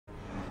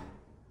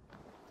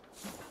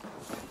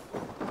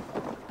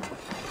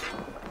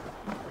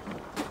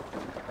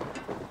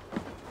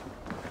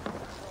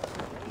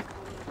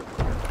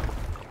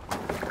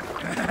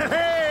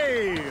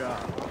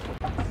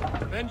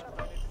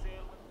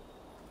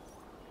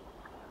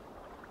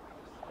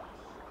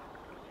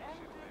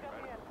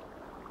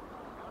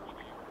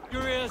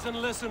ears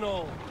and listen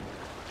all.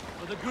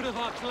 For the good of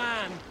our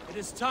clan, it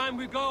is time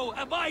we go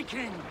a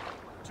Viking!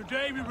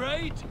 Today we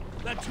raid,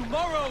 that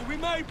tomorrow we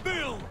may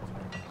build!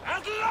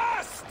 At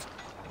last!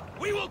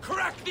 We will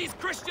crack these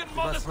Christian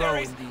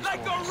monasteries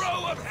like a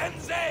row of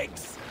hen's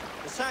eggs!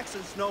 The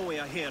Saxons know we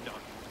are here, Doc.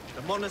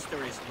 The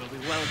monasteries will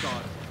be well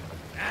guarded.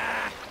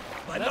 Ah!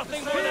 But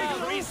nothing more than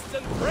priests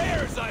and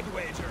prayers, I'd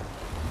wager!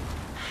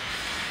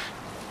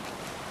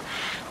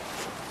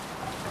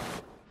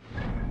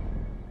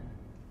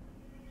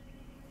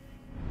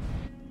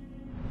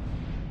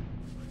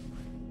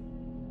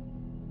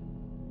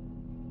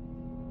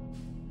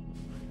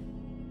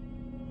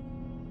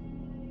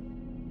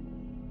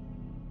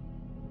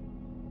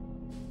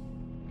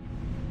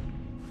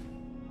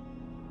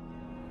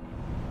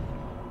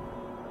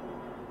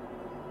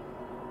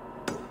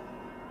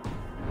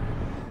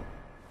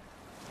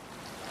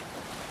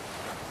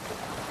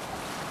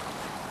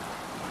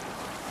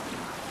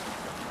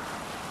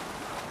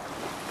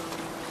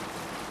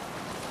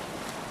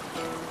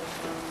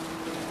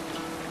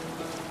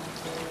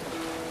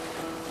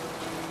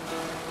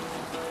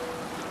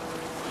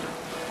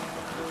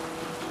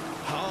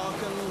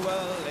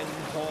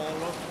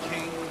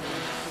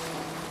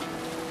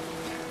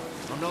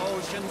 On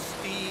ocean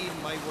steed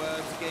my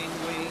words gain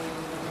wing.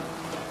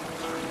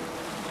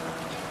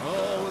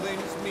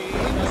 Odin's mean.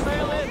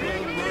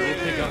 We'll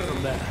pick up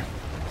from there.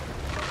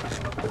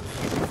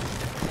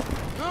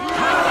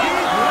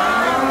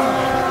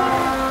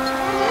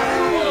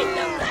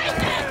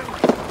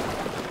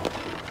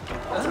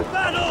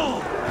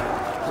 Battle!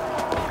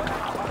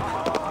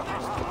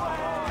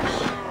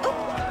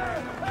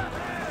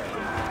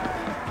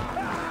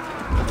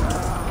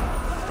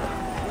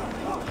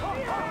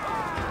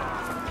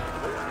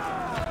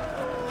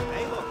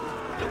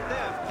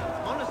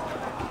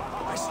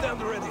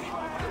 Stand ready.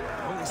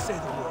 Only say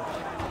the word.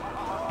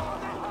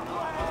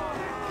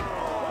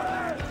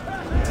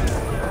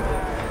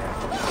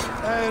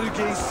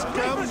 Ergi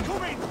scum!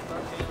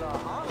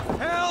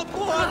 Help!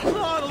 What?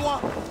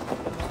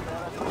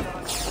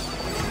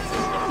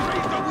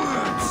 Read the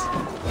words!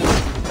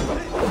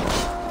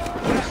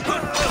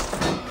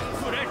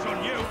 Good edge on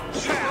you!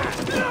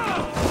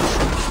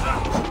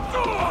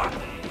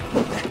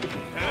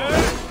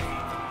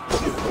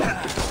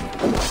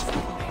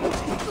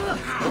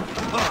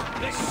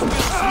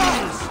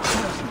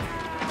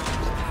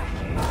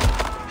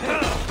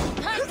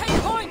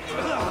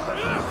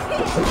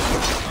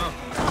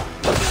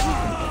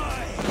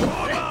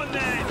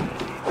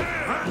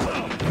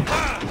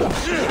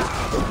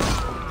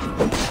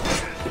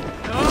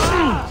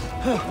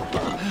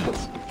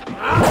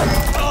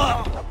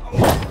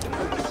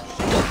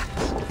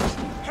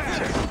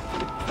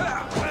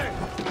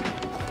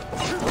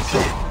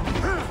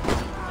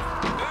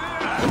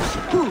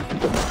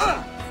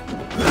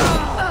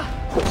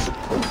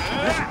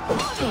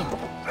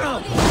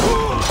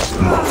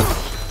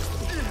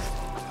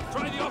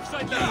 Try the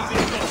offside lazy,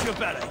 got your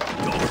belly.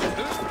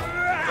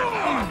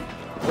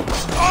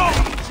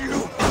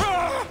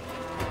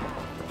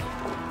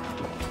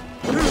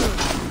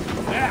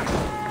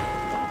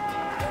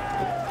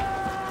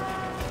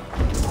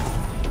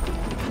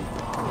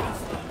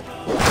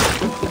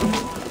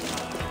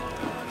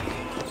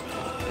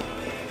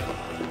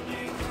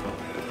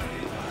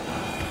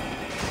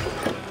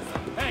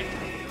 Hey,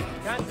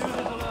 can't do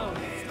this alone.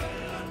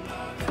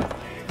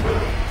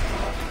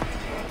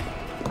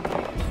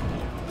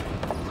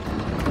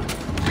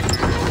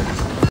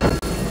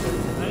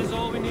 That is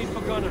all we need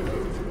for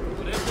Gunnar.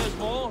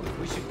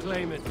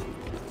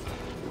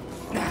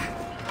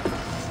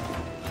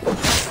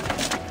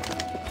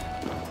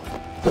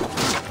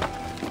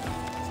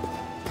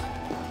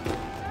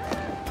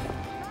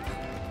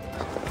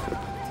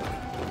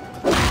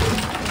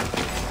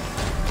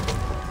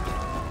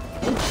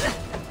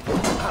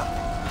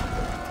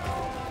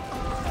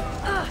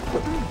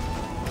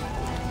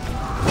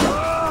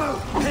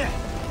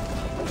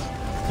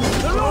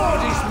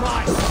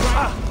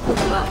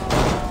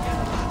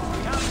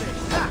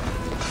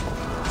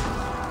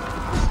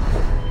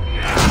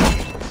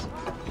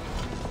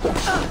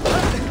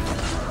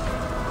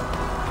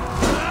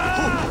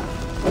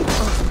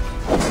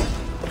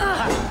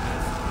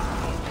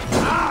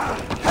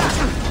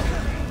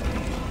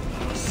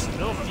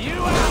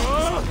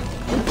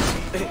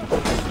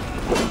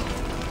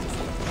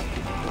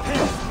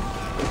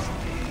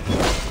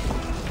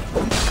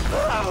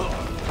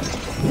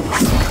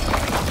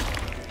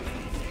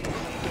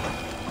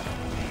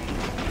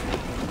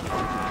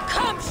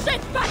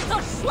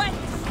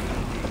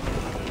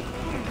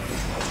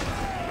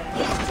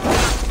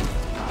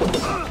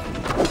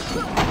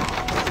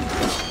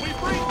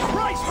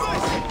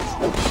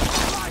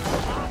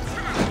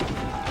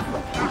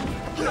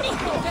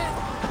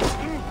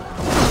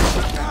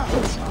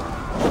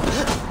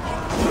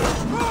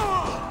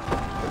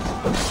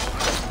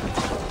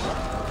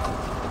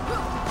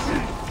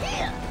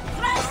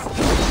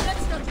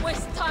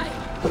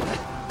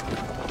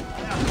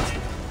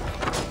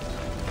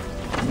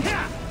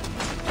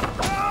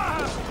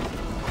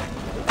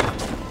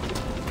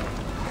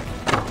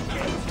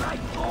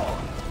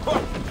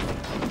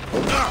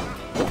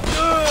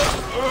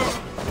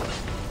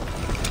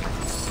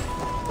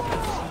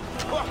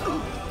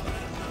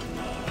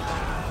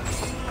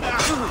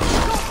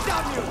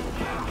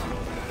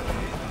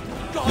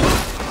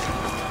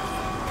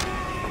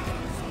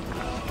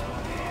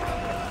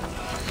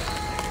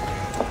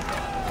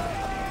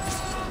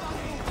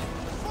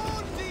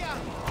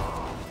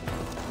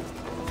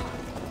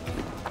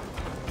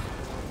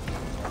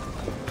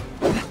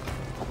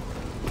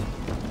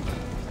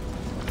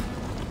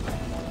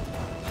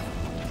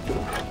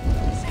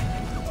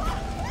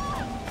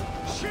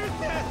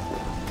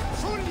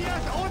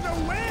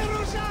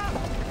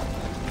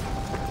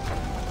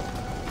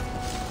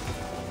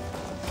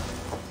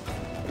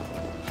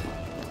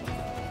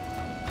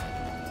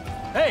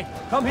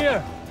 Come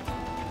here!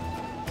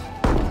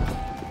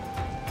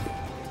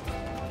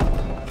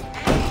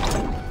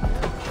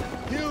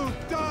 You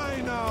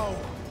die now!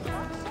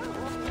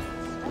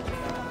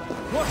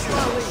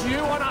 What's you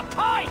on a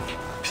pike?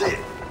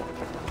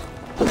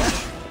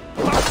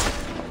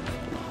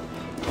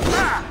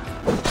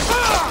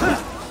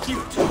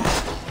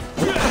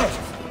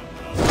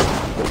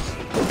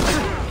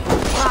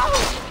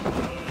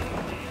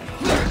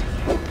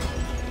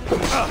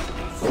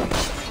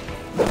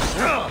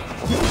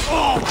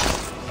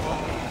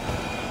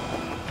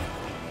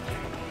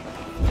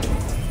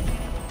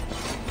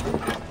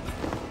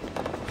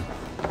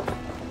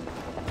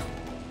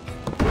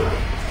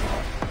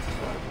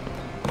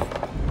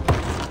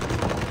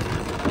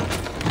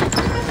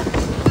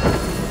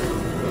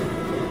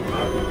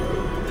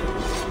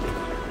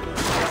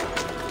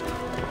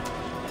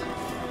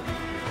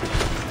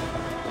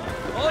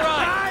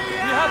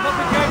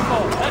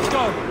 Let's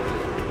go!